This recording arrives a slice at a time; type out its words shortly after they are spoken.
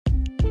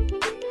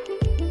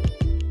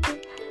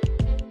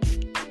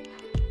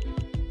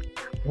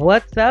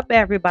What's up,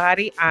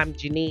 everybody? I'm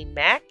Janine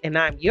Mack, and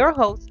I'm your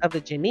host of the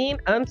Janine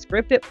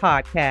Unscripted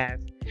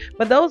podcast.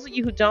 For those of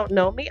you who don't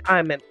know me,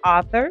 I'm an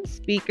author,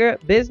 speaker,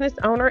 business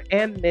owner,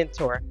 and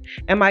mentor.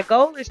 And my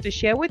goal is to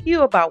share with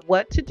you about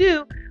what to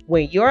do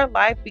when your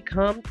life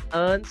becomes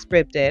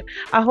unscripted.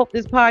 I hope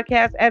this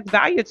podcast adds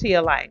value to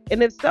your life.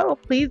 And if so,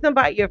 please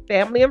invite your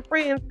family and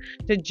friends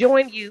to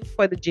join you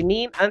for the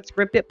Janine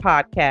Unscripted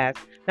podcast.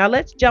 Now,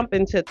 let's jump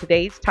into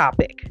today's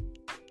topic.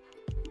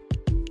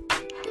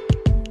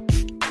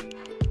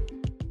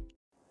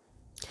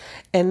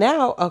 And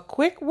now, a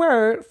quick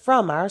word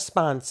from our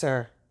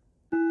sponsor.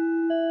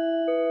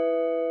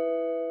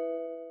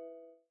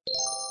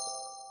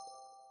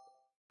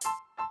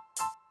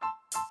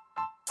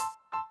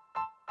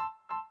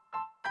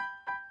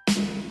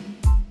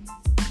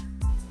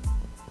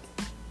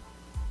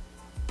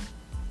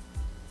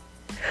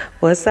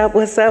 What's up,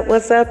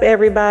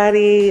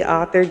 everybody?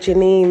 Author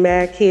Janine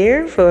Mack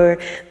here for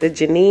the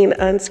Janine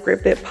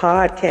Unscripted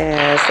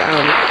podcast.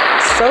 I'm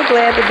so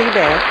glad to be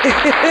back.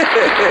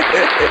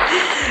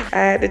 I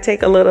had to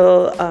take a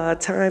little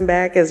time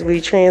back as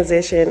we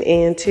transition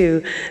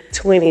into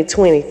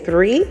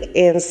 2023.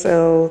 And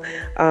so,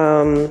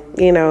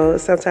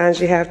 sometimes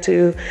you have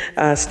to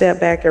step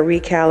back and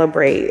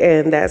recalibrate,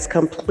 and that's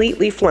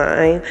completely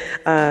fine.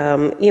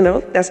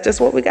 That's just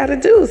what we got to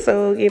do.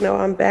 So,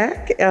 I'm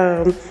back.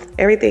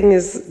 Everything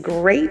is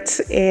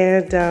great,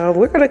 and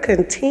we're going to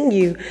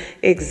continue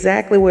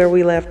exactly where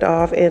we left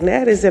off, and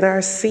that is in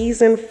our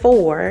season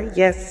 4.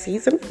 Yes,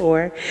 season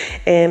 4,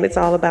 and it's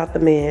all about the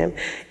men.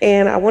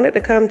 And I wanted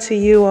to come to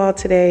you all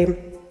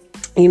today,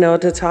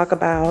 to talk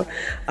about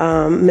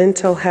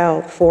mental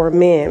health for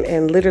men,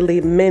 and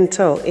literally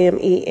mental,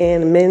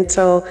 M-E-N,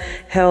 mental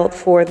health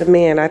for the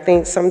men. I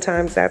think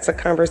sometimes that's a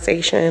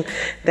conversation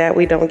that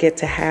we don't get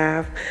to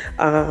have.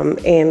 And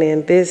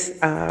in this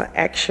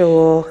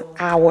actual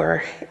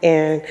hour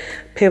and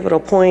pivotal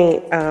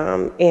point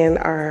in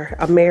our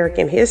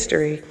American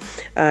history,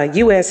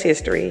 U.S.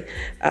 history,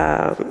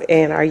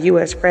 and our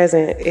U.S.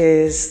 present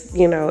is,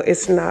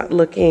 it's not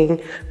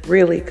looking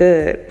really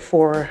good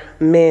for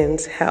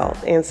men's health.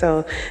 And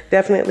so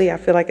definitely I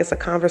feel like it's a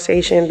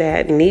conversation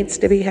that needs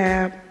to be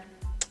had.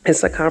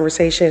 It's a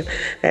conversation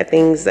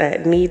things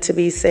that need to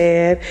be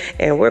said,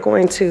 and we're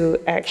going to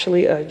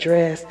actually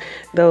address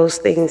those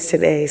things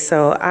today.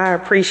 So I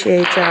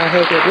appreciate y'all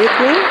hanging with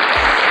me,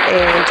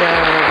 and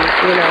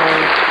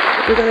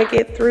we're going to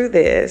get through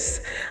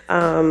this.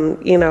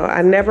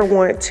 I never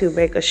want to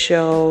make a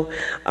show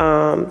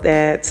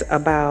that's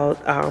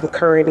about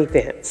current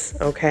events,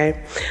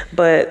 okay?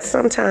 But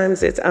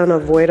sometimes it's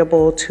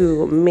unavoidable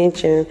to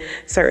mention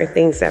certain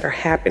things that are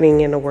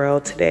happening in the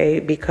world today,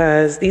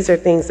 because these are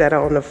things that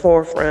are on the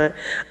forefront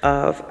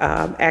of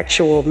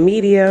actual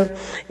media.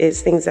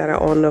 It's things that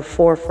are on the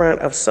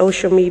forefront of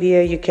social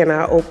media. You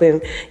cannot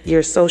open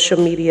your social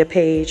media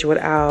page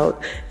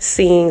without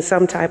seeing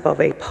some type of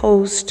a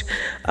post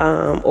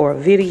or a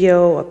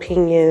video,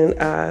 opinion,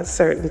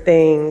 certain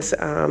things.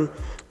 And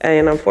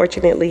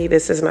unfortunately,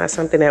 this is not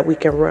something that we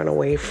can run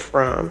away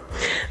from.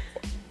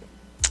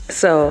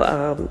 So,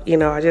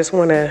 I just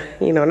want to,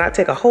 not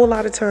take a whole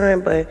lot of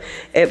time, but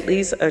at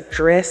least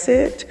address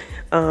it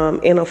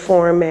in a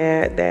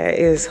format that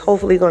is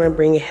hopefully going to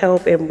bring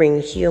help and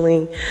bring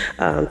healing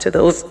to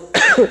those,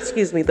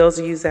 those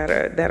of you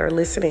that are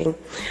listening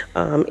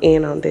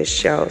in on this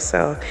show.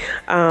 So,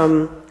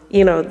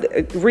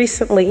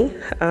 recently,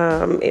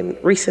 in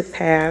recent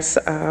past,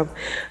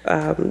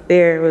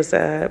 there was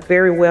a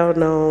very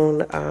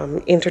well-known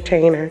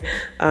entertainer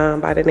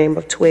by the name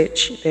of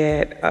Twitch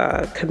that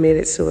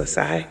committed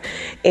suicide.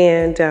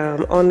 And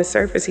on the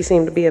surface, he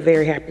seemed to be a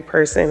very happy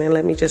person. And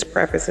let me just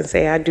preface and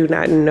say, I do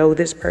not know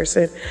this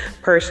person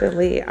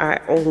personally. I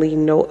only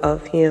know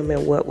of him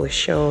and what was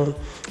shown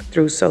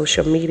through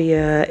social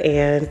media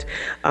and,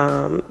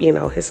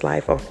 his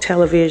life on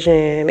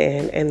television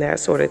and that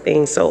sort of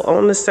thing. So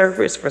on the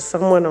surface, for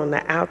someone on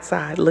the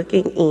outside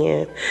looking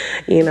in,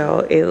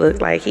 it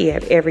looked like he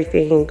had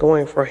everything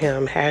going for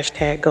him.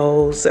 Hashtag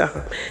goals as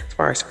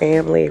far as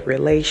family,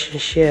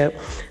 relationship,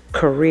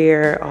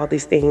 career, all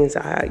these things,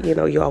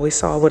 you always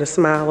saw with a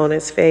smile on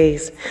his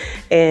face.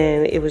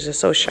 And it was just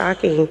so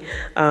shocking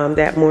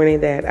that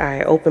morning that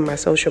I opened my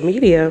social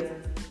media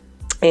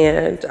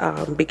and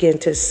begin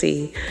to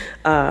see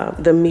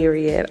the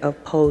myriad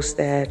of posts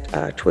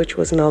that Twitch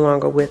was no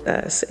longer with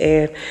us.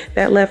 And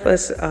that left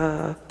us,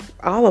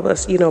 all of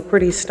us,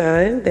 pretty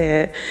stunned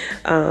that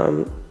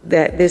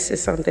that this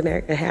is something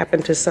that could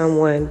happen to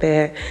someone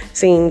that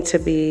seemed to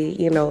be,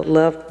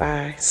 loved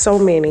by so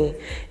many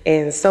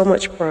and so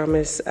much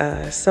promise,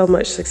 so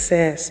much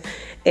success.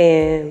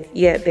 And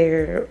yet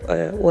there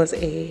was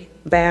a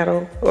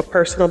battle, a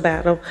personal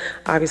battle,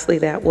 obviously,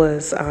 that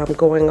was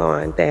going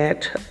on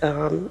that,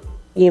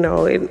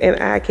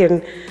 and I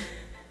can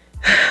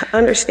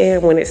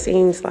understand when it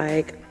seems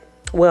like,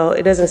 well,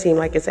 it doesn't seem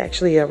like it's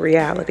actually a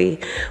reality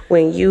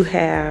when you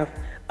have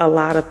a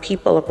lot of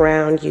people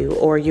around you,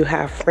 or you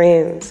have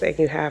friends and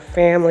you have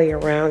family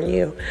around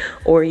you,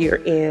 or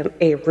you're in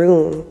a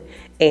room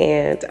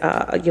and,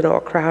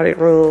 a crowded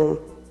room,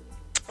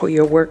 or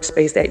your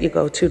workspace that you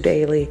go to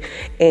daily,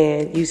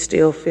 and you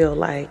still feel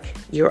like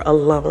you're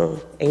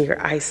alone and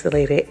you're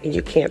isolated and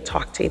you can't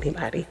talk to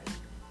anybody.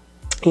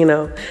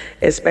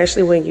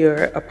 Especially when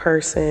you're a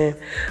person,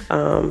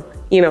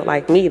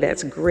 like me,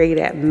 that's great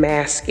at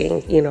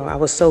masking. I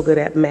was so good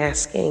at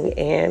masking.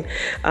 And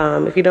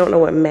if you don't know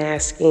what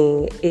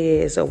masking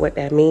is or what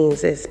that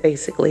means, it's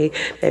basically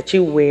that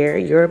you wear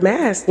your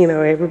mask.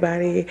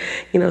 Everybody,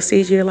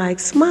 sees you like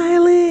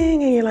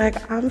smiling and you're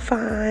like, I'm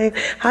fine.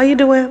 How you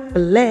doing?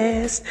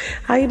 Blessed.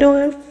 How you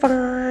doing?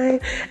 Fine.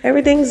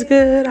 Everything's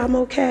good. I'm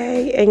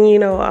okay. And,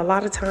 a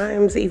lot of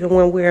times, even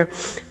when we're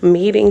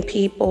meeting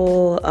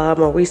people,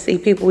 or we see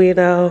people,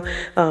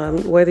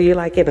 whether you're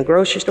like in a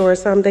grocery store or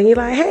something, you're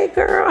like, hey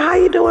girl, how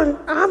you doing?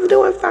 I'm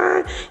doing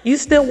fine. You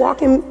still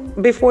walking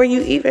before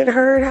you even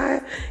heard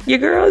how your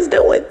girl is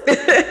doing.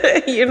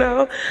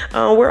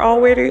 We're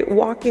already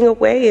walking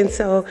away. And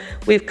so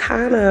we've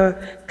kind of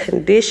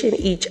conditioned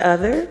each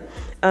other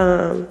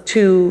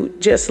to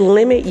just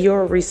limit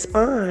your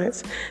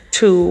response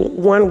to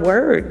one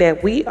word,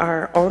 that we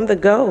are on the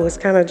go. It's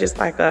kind of just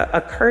like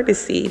a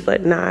courtesy,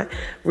 but not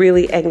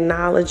really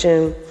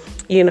acknowledging,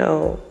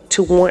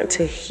 to want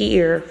to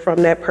hear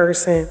from that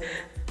person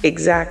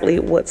exactly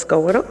what's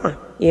going on,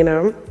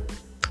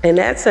 And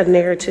that's a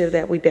narrative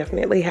that we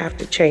definitely have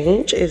to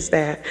change, is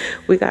that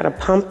we got to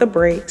pump the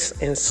brakes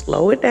and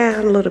slow it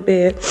down a little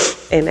bit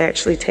and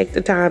actually take the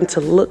time to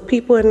look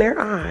people in their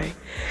eye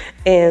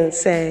and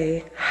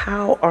say,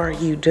 how are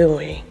you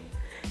doing?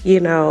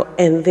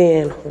 And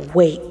then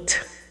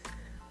wait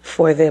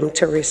for them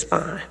to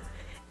respond.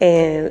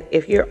 And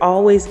if you're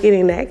always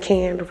getting that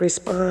canned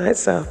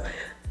response of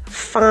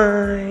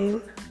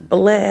fine,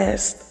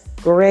 blessed,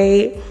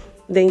 great,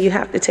 then you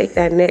have to take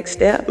that next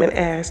step and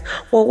ask,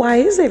 well, why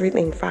is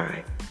everything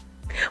fine?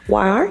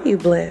 Why are you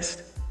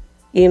blessed?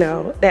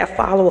 That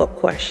follow-up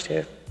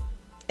question.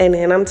 And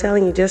then I'm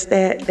telling you, just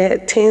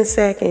that 10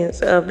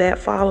 seconds of that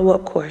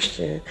follow-up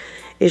question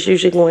is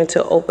usually going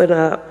to open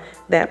up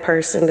that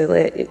person to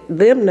let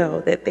them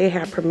know that they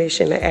have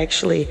permission to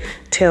actually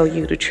tell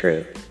you the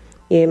truth,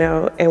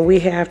 and we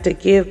have to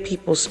give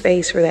people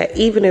space for that,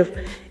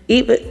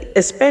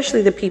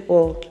 especially the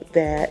people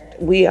that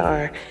we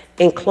are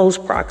in close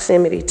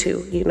proximity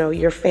to,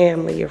 your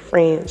family, your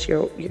friends,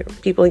 your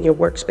people in your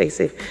workspace,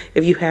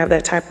 if you have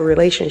that type of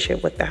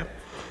relationship with them,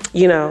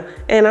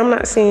 And I'm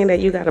not saying that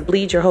you got to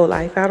bleed your whole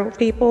life out on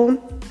people.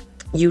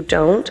 You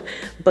don't,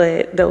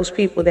 but those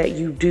people that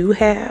you do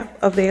have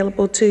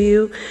available to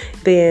you,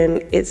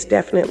 then it's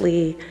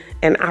definitely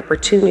an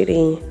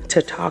opportunity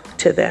to talk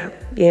to them,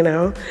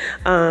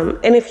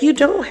 And if you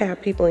don't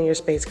have people in your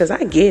space, because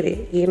I get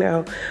it,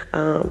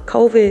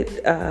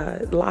 COVID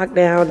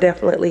lockdown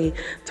definitely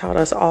taught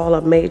us all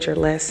a major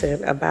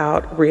lesson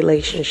about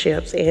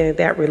relationships and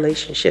that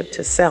relationship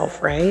to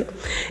self, right?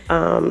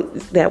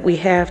 That we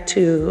have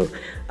to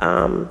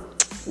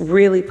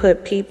really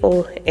put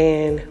people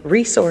and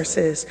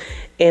resources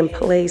in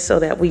place so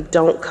that we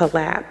don't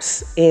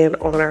collapse in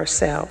on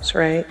ourselves,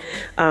 right?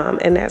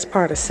 And that's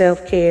part of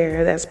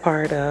self-care. That's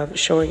part of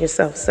showing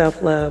yourself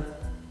self-love,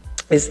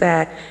 is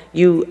that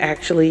you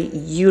actually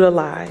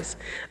utilize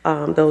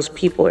those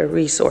people and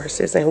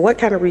resources. And what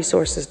kind of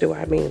resources do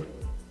I mean?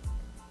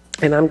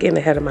 And I'm getting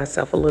ahead of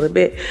myself a little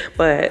bit,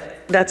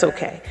 but that's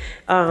okay.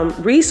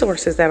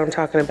 Resources that I'm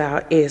talking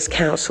about is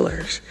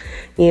counselors,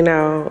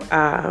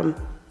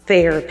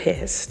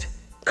 therapists,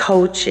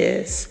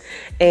 coaches.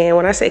 And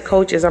when I say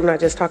coaches, I'm not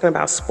just talking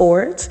about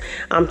sports.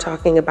 I'm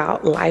talking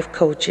about life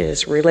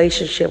coaches,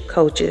 relationship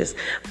coaches,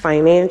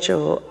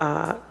 financial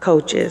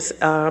coaches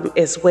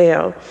as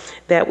well,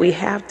 that we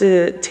have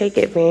to take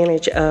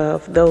advantage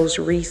of those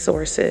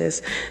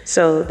resources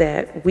so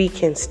that we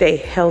can stay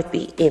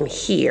healthy in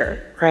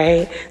here,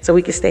 right? So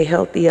we can stay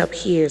healthy up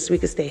here, so we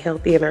can stay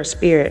healthy in our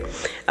spirit.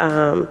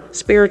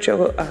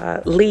 Spiritual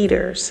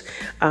leaders,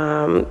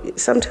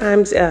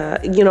 sometimes, a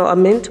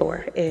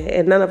mentor,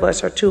 and none of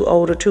us are too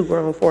old or too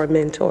grown for a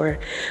mentor.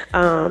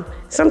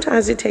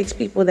 Sometimes it takes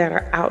people that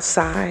are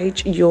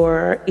outside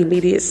your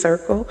immediate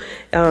circle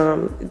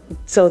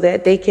so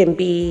that they can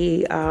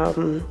be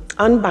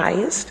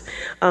unbiased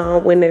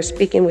when they're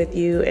speaking with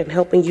you and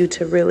helping you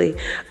to really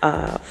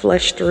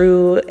flush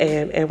through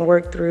and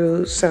work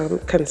through some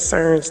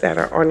concerns that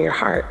are on your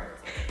heart.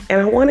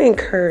 And I want to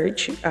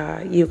encourage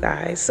you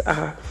guys,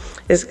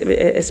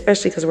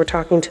 especially because we're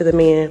talking to the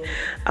men.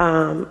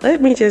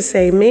 Let me just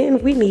say,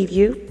 men, we need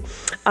you.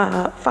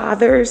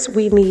 Fathers,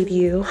 we need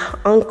you.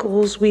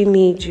 Uncles, we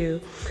need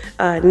you.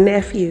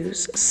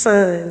 Nephews,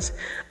 sons,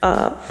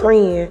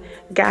 friend,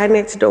 guy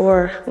next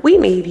door, we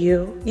need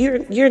you.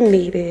 You're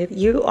needed.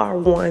 You are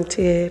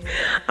wanted.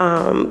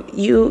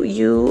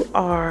 You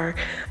are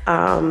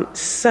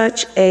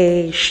such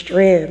a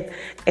strength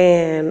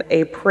and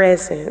a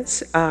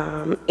presence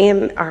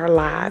in our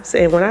lives.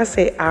 And when I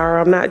say our,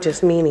 I'm not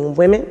just meaning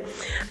women,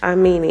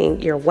 I'm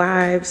meaning your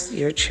wives,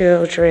 your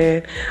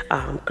children,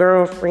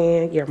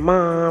 girlfriend, your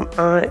mom,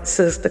 aunt,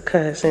 sister,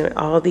 cousin,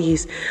 all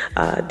these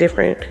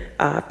different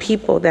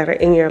people that are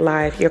in your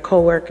life, your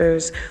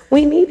coworkers.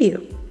 We need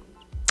you.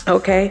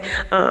 Okay,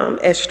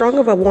 as strong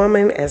of a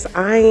woman as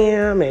I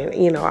am,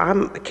 and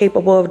I'm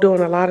capable of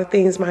doing a lot of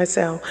things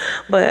myself,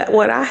 but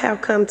what I have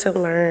come to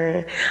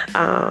learn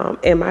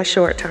in my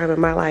short time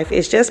in my life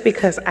is just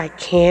because I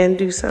can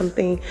do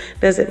something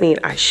doesn't mean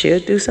I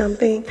should do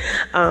something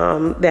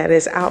that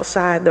is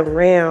outside the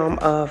realm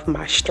of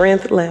my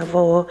strength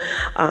level,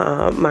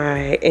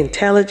 my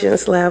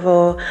intelligence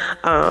level,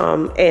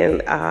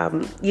 and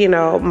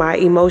my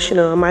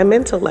emotional and my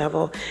mental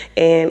level.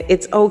 And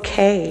it's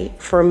okay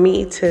for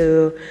me to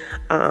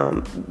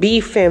be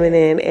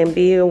feminine and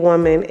be a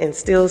woman and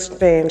still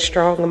stand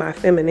strong in my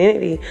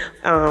femininity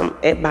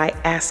and by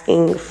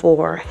asking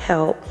for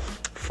help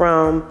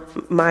from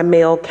my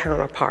male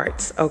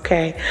counterparts,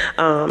 okay?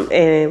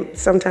 And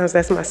sometimes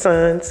that's my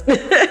sons,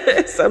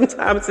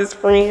 sometimes it's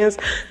friends,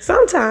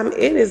 sometimes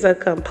it is a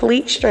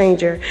complete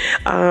stranger,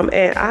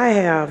 and I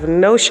have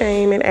no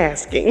shame in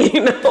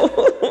asking,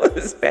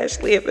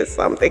 especially if it's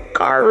something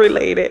car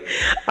related.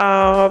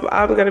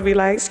 I'm gonna be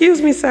like,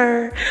 excuse me,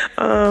 sir,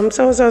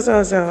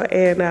 so,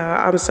 and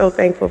I'm so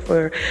thankful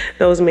for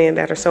those men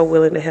that are so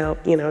willing to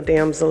help,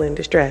 damsel in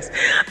distress.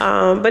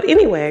 But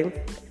anyway,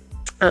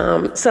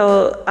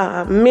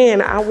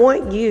 men, I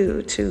want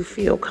you to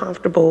feel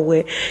comfortable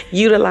with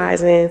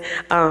utilizing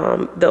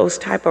those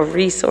type of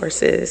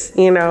resources.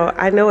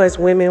 I know as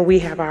women, we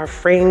have our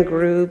friend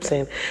groups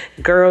and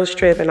girls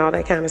trip and all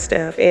that kind of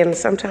stuff. And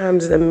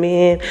sometimes the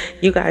men,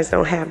 you guys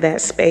don't have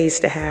that space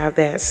to have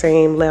that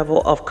same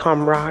level of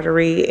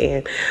camaraderie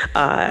and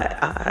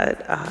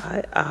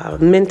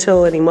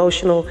mental and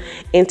emotional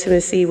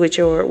intimacy with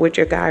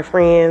your guy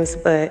friends.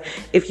 But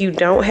if you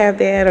don't have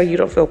that, or you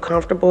don't feel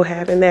comfortable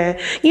having that,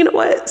 you know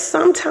what?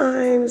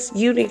 Sometimes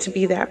you need to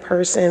be that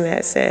person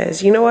that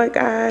says, you know what,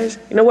 guys?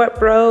 You know what,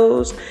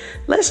 bros?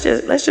 Let's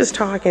just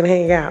talk and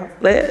hang out.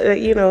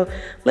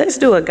 Let's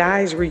do a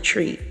guys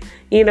retreat.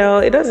 It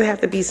doesn't have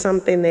to be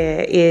something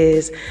that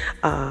is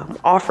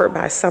offered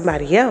by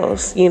somebody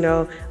else,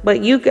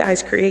 but you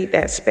guys create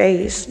that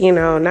space,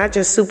 not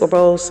just Super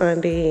Bowl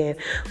Sunday and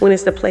when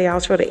it's the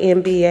playoffs for the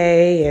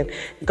NBA and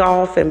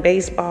golf and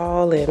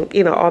baseball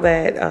and, all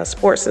that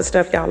sports and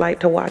stuff y'all like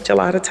to watch a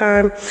lot of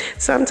time.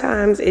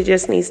 Sometimes it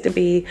just needs to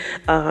be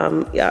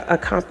a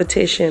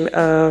competition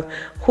of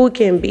who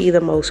can be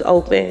the most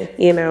open,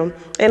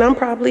 And I'm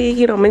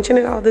probably,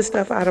 mentioning all this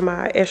stuff out of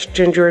my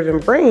estrogen-driven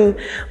brain,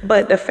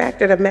 but the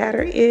fact of the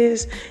matter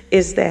is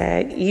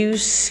that you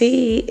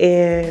see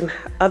in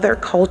other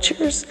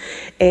cultures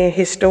and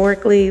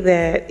historically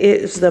that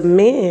it's the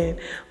men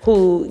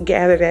who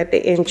gathered at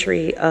the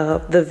entry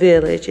of the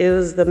village. It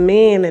was the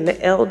men and the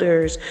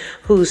elders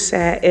who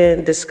sat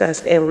and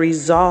discussed and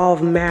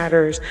resolved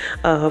matters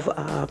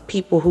of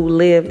people who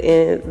live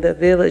in the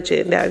village.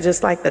 And that,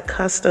 just like the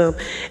custom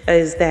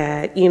is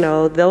that,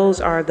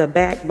 those are the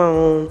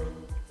backbone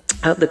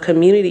of the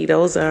community.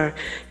 Those are,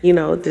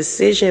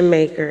 decision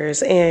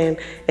makers, and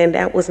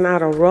that was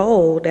not a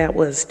role that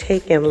was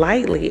taken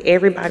lightly.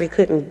 Everybody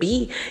couldn't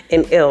be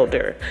an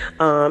elder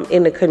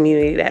in the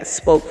community that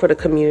spoke for the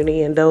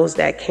community, and those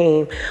that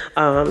came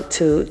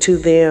to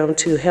them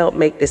to help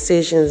make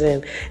decisions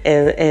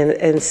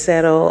and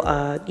settle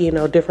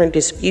different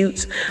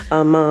disputes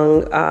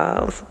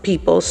among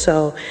people.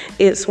 So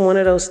it's one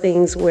of those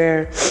things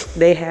where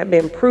they have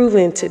been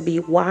proven to be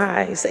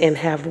wise and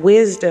have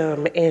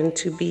wisdom and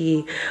to be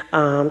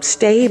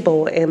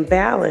stable and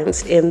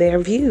balanced in their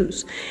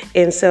views.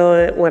 And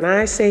so when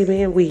I say,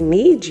 man, we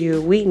need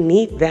you, we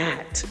need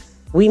that.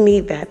 We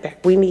need that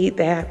back. We need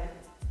that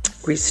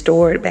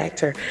restored back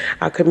to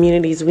our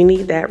communities. We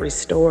need that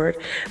restored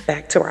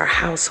back to our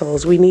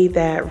households. We need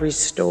that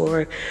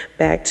restored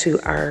back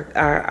to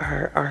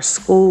our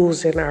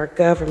schools and our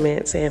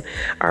governments and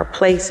our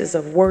places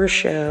of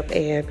worship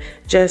and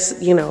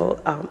just,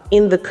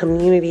 in the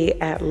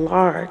community at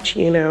large,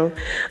 there's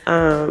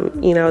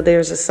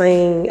a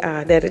saying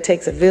that it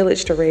takes a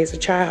village to raise a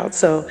child.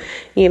 So,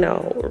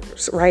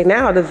 right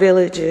now the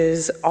village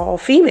is all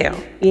female,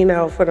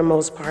 for the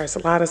most part. It's a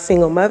lot of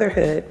single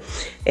motherhood,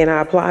 and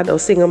I applaud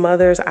those single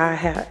mothers. I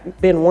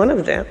have been one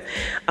of them.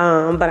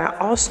 But I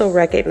also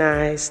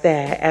recognize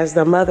that as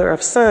the mother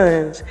of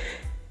sons,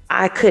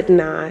 I could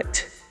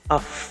not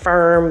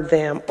affirm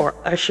them or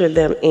usher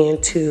them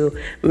into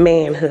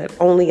manhood.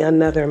 Only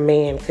another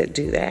man could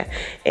do that.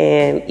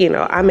 And,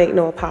 I make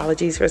no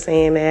apologies for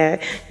saying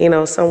that.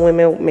 Some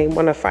women may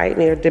want to fight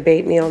me or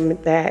debate me on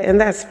that,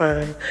 and that's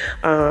fine.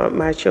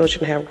 My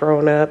children have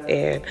grown up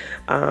and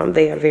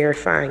they are very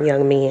fine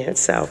young men.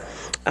 So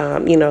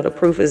The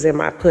proof is in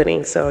my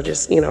pudding, so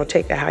just,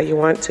 take it how you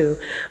want to.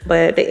 But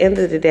at the end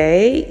of the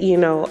day,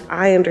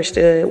 I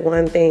understood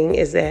one thing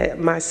is that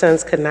my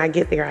sons could not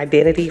get their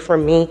identity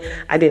from me.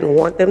 I didn't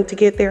want them to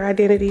get their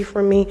identity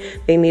from me.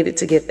 They needed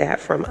to get that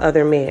from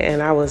other men.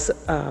 And I was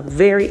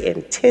very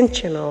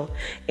intentional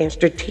and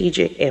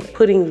strategic in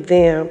putting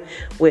them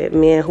with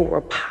men who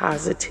were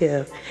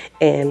positive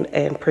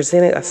and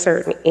presented a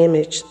certain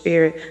image,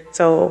 spirit,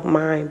 soul,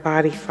 mind,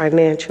 body,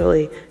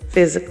 financially,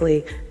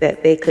 physically,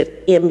 that they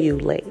could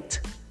emulate,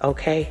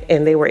 okay?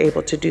 And they were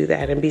able to do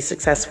that and be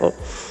successful.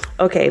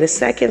 Okay, the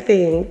second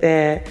thing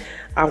that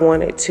I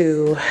wanted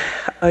to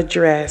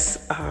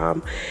address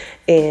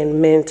in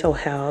mental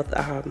health,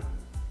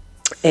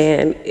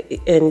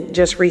 and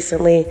just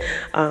recently,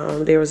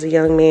 there was a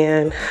young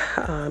man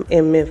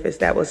in Memphis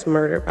that was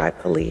murdered by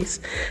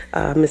police,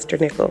 Mr.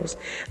 Nichols.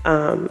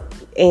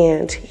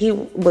 And he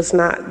was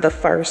not the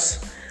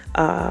first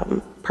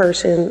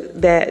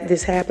person that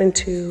this happened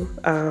to,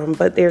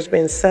 but there's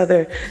been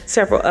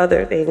several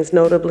other things,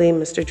 notably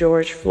Mr.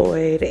 George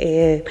Floyd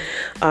and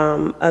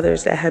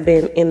others that have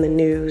been in the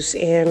news.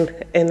 And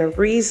the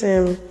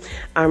reason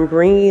I'm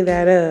bringing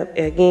that up,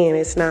 again,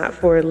 it's not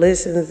for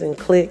listens and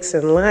clicks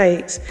and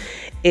likes.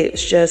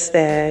 It's just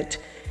that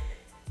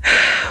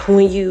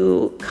when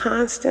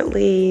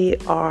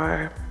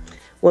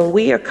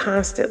we are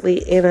constantly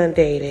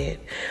inundated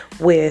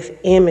with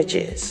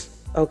images,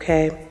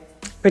 okay?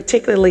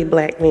 Particularly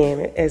Black men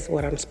is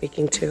what I'm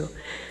speaking to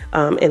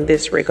in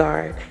this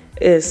regard,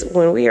 is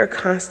when we are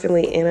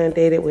constantly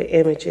inundated with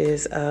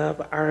images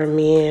of our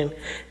men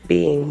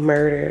being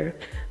murdered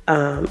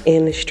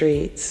in the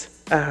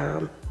streets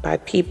by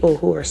people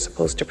who are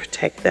supposed to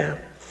protect them.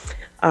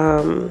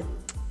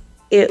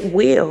 It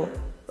will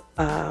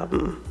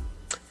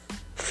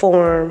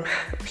form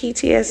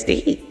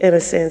PTSD in a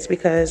sense,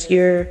 because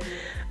you're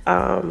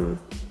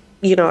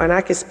and I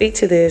can speak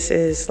to this,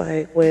 is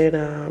like when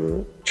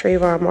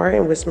Trayvon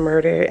Martin was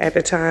murdered. At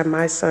the time,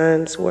 my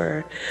sons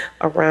were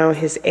around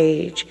his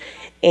age.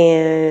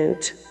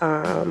 And,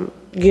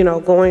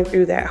 going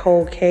through that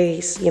whole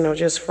case,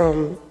 just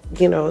from,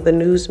 the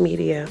news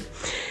media,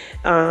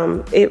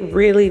 it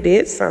really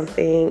did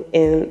something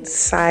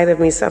inside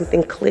of me,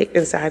 something clicked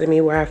inside of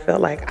me where I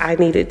felt like I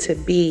needed to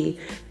be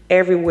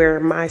everywhere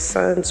my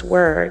sons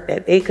were,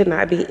 that they could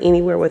not be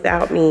anywhere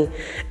without me.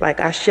 Like,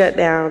 I shut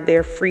down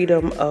their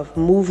freedom of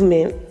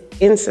movement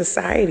in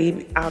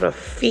society out of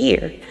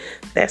fear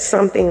that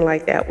something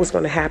like that was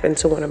going to happen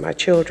to one of my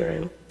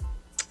children.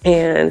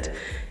 And,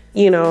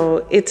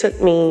 it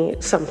took me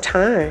some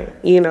time,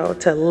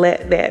 to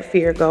let that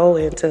fear go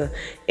and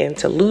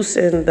to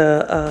loosen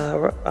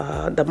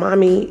the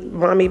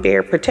mommy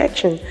bear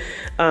protection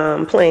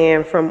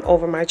plan from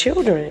over my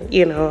children.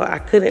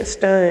 I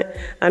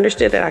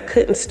understood that I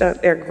couldn't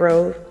stunt their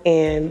growth,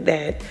 and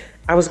that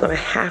I was going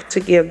to have to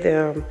give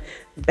them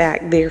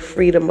back their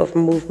freedom of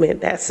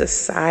movement that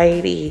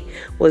society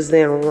was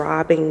then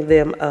robbing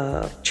them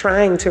of,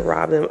 trying to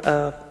rob them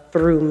of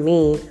through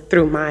me,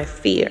 through my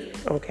fear,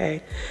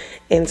 okay?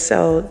 And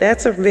so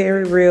that's a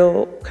very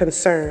real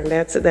concern.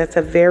 That's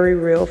a very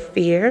real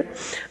fear.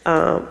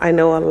 I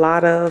know a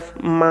lot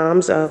of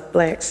moms of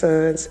Black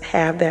sons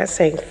have that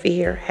same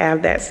fear,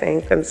 have that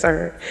same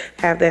concern,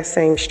 have that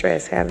same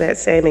stress, have that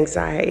same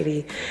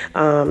anxiety,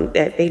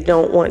 that they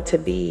don't want to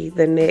be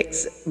the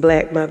next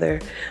Black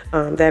mother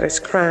that is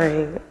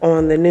crying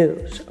on the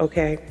news,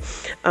 okay?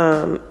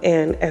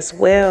 And as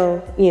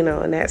well,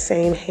 in that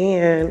same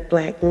hand,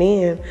 Black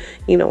men,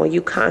 when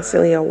you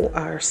constantly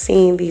are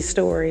seeing these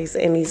stories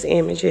and these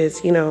images,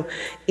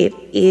 it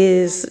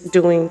is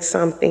doing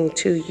something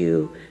to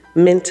you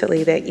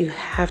mentally that you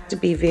have to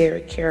be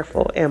very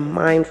careful and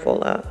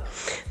mindful of.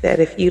 That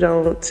if you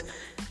don't,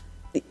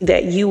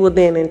 that you will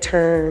then in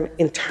turn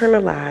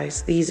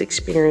internalize these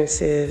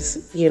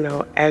experiences,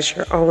 as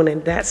your own,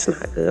 and that's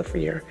not good for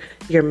your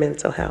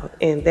mental health,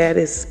 and that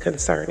is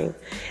concerning.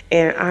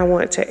 And I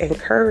want to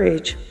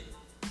encourage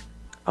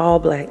all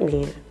Black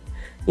men,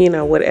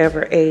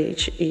 whatever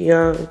age,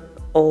 young,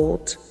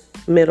 old,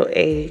 middle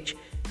age,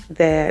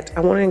 that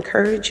I want to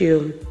encourage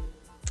you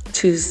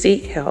to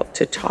seek help,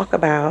 to talk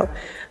about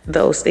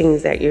those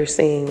things that you're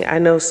seeing. I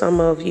know some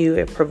of you,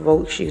 it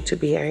provokes you to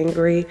be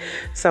angry.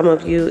 Some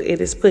of you, it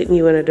is putting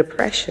you in a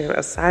depression,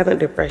 a silent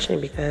depression,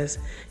 because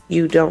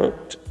you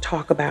don't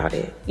talk about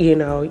it. You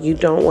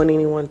don't want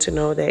anyone to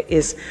know that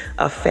it's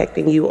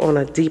affecting you on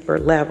a deeper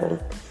level.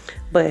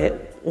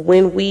 But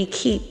when we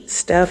keep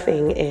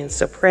stuffing and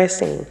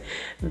suppressing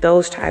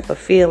those type of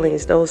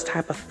feelings, those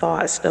type of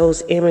thoughts,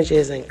 those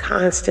images, and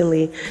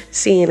constantly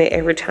seeing it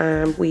every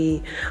time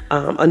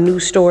a new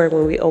story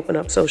when we open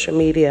up social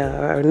media,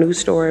 or a new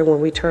story when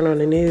we turn on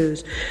the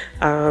news,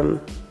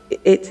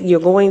 you're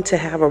going to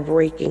have a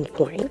breaking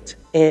point,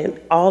 and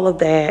all of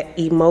that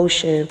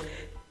emotion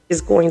is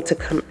going to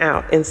come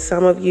out. And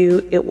some of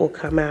you, it will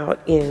come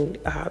out in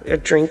a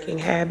drinking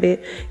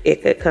habit.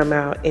 It could come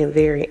out in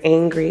very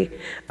angry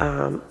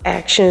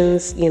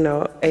actions,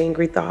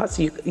 angry thoughts.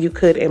 You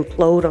could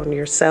implode on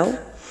yourself.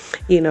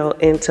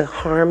 and to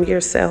harm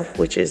yourself,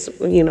 which is,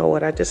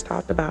 what I just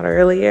talked about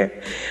earlier,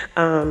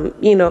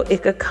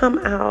 it could come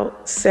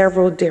out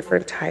several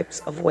different types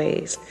of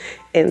ways.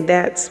 And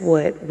that's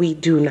what we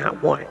do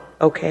not want,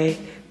 okay?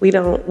 We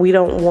don't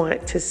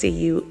want to see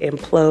you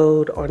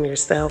implode on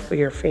yourself or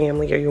your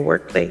family or your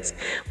workplace.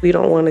 We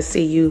don't want to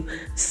see you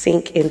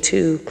sink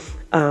into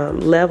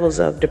levels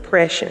of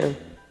depression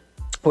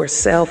or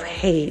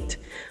self-hate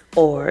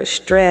or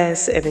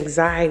stress and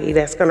anxiety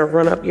that's going to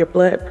run up your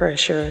blood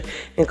pressure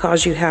and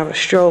cause you to have a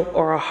stroke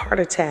or a heart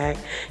attack,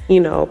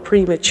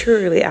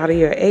 prematurely out of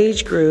your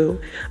age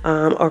group,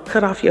 or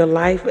cut off your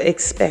life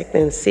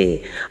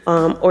expectancy,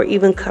 or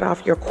even cut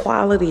off your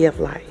quality of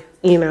life.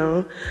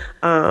 Let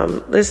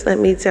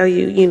me tell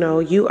you,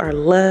 you are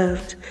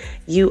loved,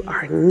 you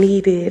are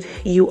needed,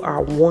 you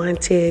are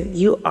wanted,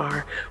 you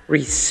are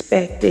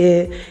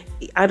respected.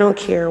 I don't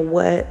care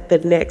what the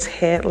next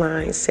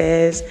headline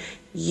says.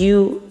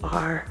 You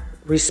are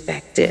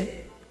respected.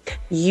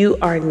 You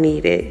are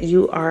needed.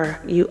 You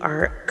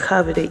are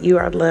coveted. You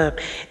are loved.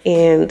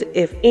 And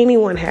if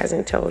anyone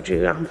hasn't told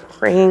you, I'm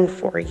praying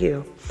for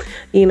you.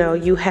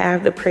 You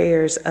have the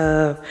prayers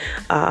of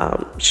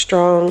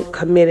strong,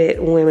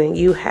 committed women.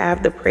 You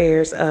have the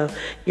prayers of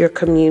your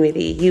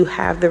community. You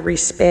have the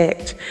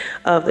respect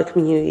of the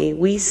community.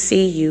 We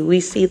see you. We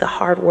see the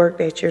hard work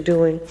that you're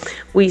doing.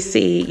 We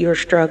see your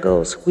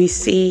struggles. We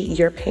see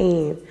your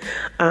pain.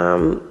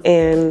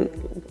 And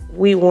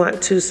we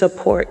want to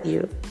support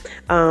you.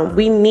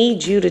 We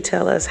need you to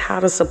tell us how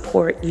to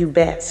support you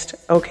best,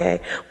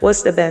 okay?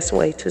 What's the best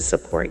way to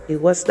support you?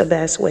 What's the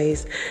best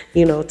ways,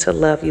 to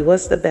love you?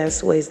 What's the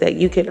best ways that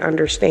you can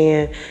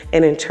understand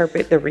and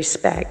interpret the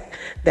respect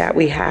that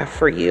we have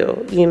for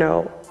you?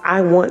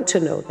 I want to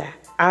know that.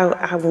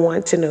 I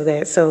want to know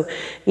that. So,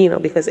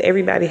 because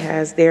everybody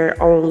has their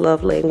own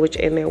love language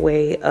and their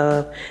way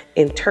of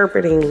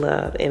interpreting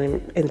love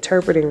and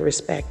interpreting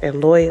respect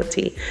and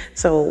loyalty.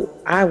 So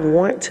I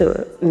want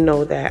to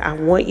know that. I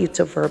want you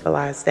to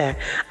verbalize that.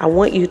 I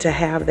want you to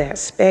have that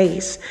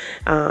space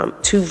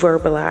to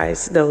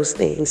verbalize those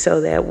things so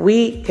that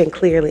we can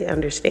clearly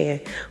understand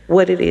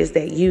what it is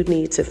that you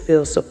need to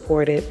feel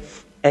supported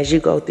as you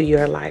go through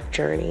your life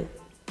journey.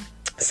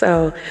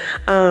 So,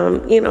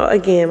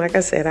 again, like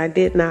I said, I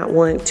did not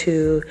want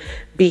to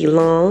be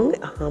long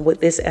with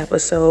this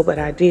episode, but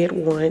I did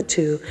want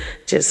to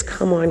just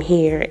come on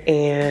here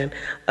and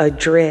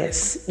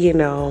address,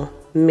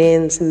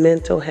 men's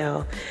mental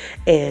health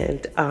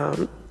and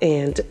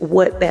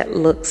what that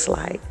looks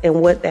like and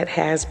what that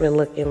has been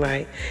looking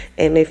like.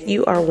 And if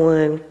you are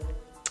one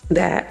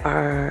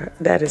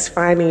that is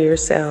finding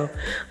yourself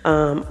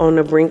on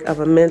the brink of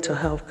a mental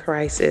health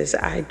crisis,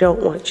 I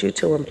don't want you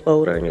to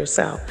implode on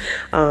yourself.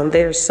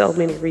 There's so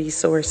many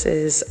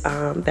resources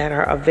that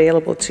are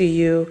available to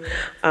you.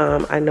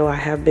 I know I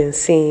have been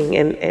seeing,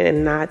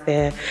 and not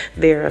that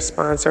they're a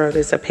sponsor or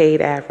there's a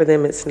paid ad for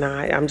them. It's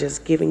not. I'm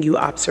just giving you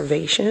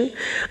observation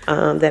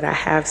that I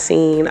have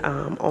seen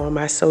on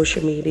my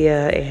social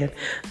media, and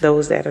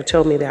those that have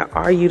told me that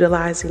are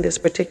utilizing this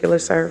particular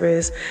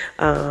service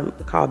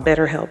called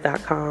BetterHelp.com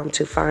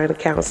to find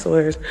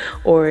counselors,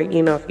 or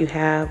if you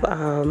have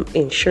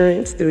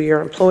insurance through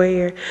your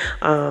employer,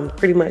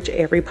 pretty much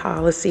every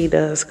policy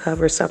does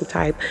cover some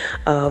type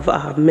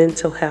of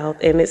mental health,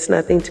 and it's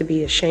nothing to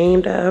be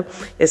ashamed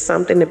of. It's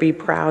something to be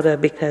proud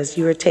of, because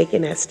you are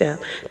taking that step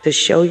to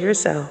show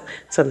yourself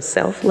some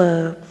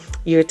self-love.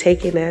 You're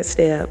taking that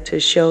step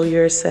to show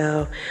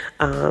yourself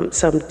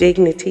some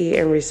dignity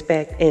and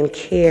respect and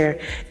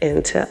care,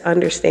 and to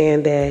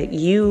understand that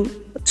you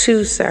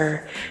too,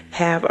 sir,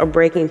 have a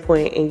breaking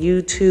point, and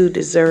you too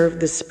deserve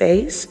the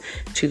space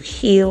to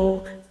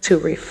heal, to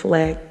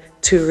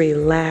reflect, to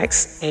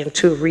relax, and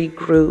to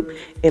regroup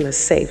in a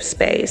safe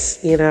space,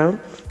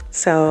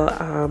 So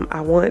I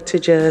want to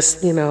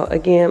just,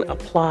 again,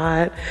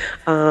 applaud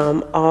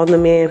all the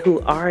men who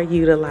are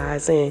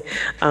utilizing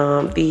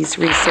these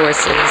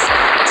resources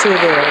to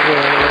their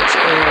advantage,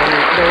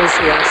 and those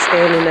who are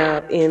standing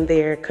up in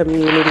their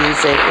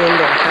communities and in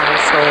their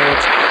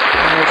households.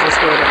 I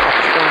just want to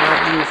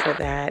applaud you for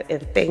that,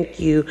 and thank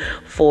you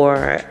for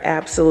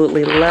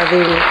absolutely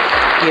loving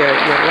your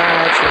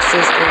wives, your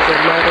sisters,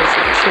 your mothers,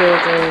 your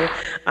children,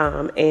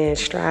 and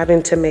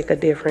striving to make a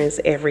difference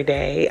every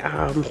day.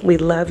 We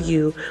love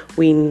you.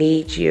 We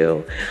need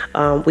you.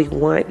 We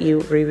want you.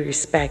 We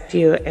respect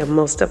you. And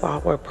most of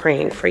all, we're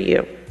praying for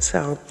you.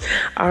 So,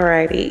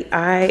 alrighty.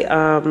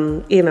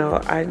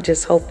 I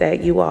just hope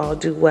that you all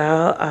do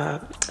well,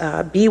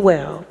 be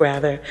well,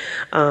 rather.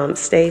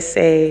 Stay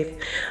safe.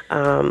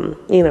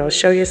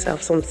 Show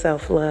yourself some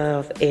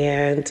self-love,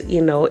 and,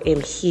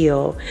 and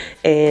heal.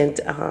 And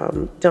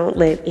don't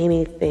let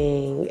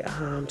anything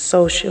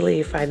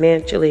socially,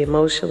 financially,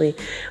 emotionally,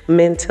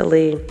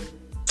 mentally,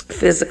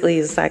 physically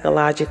and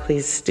psychologically,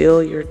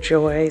 steal your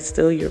joy,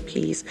 steal your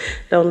peace.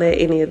 Don't let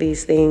any of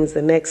these things,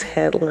 the next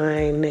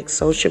headline, next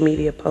social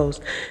media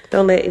post,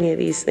 don't let any of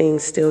these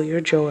things steal your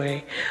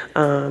joy,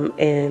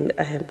 and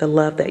the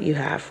love that you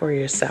have for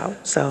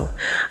yourself. So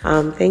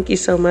thank you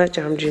so much.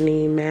 I'm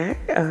Janine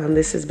Mack.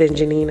 This has been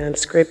Janine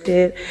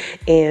Unscripted,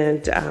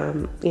 and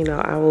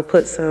I will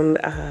put some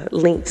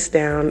links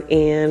down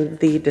in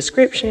the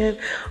description,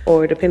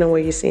 or depending on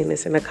where you're seeing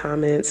this, in the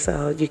comments,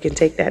 so you can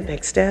take that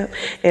next step.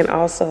 And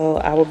also,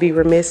 I would be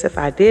remiss if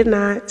I did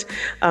not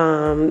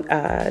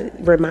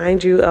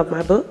remind you of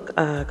my book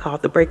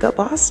called The Breakup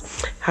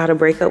Boss: How to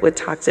Break Up with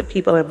Toxic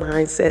People and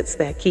Mindsets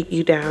That Keep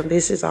You Down.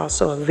 This is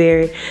also a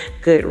very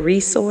good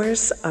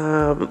resource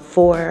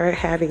for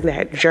having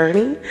that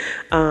journey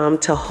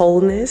to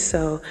wholeness.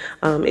 So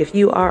if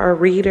you are a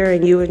reader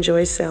and you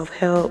enjoy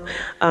self-help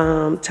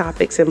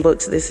topics and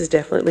books, this is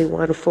definitely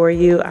one for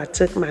you. I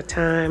took my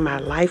time. My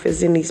life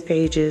is in these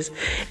pages,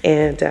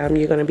 and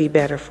you're going to be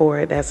better for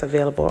it. That's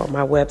available on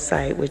my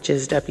website, which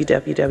is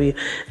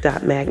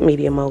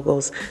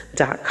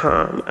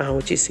www.macmediamoguls.com,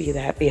 which you see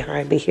that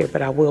behind me here,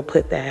 but I will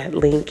put that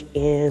link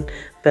in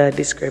the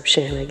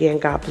description. Again,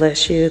 God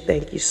bless you.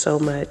 Thank you so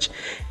much.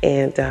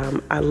 And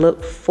I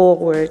look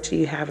forward to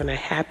you having a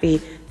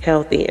happy,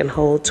 healthy, and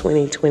whole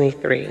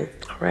 2023. All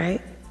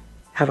right?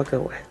 Have a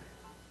good one.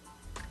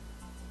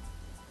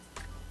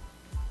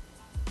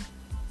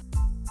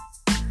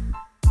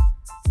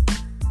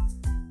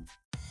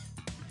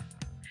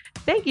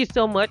 Thank you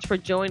so much for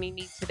joining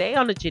me today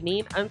on the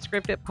Janine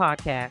Unscripted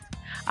podcast.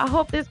 I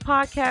hope this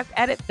podcast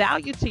added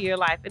value to your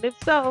life, and if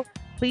so,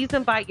 please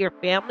invite your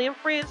family and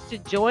friends to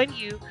join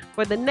you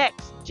for the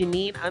next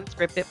Janine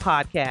Unscripted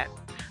podcast.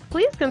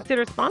 Please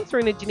consider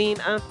sponsoring the Janine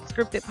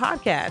Unscripted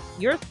podcast.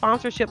 Your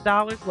sponsorship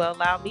dollars will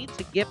allow me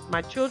to gift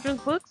my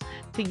children's books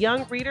to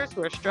young readers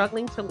who are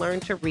struggling to learn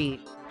to read.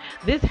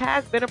 This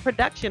has been a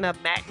production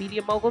of Mac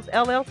Media Moguls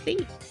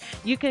LLC.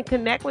 You can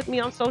connect with me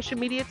on social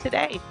media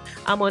today.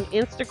 I'm on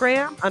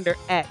Instagram under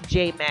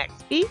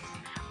 @JMacSpeaks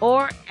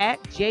or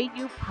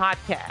 @JU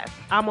Podcast.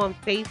 I'm on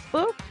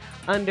Facebook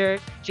under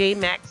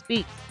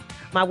JMacSpeaks.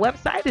 My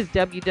website is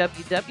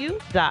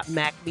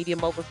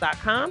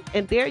www.macmediamoguls.com,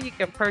 and there you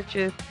can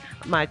purchase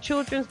my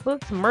children's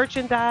books,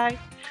 merchandise,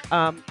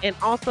 and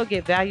also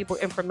get valuable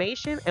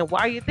information. And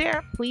while you're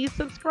there, please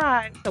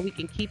subscribe so we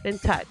can keep in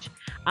touch.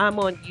 I'm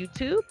on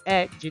YouTube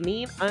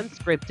 @Janine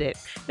Unscripted.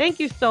 Thank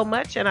you so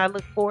much, and I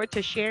look forward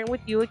to sharing with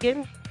you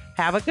again.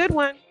 Have a good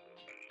one.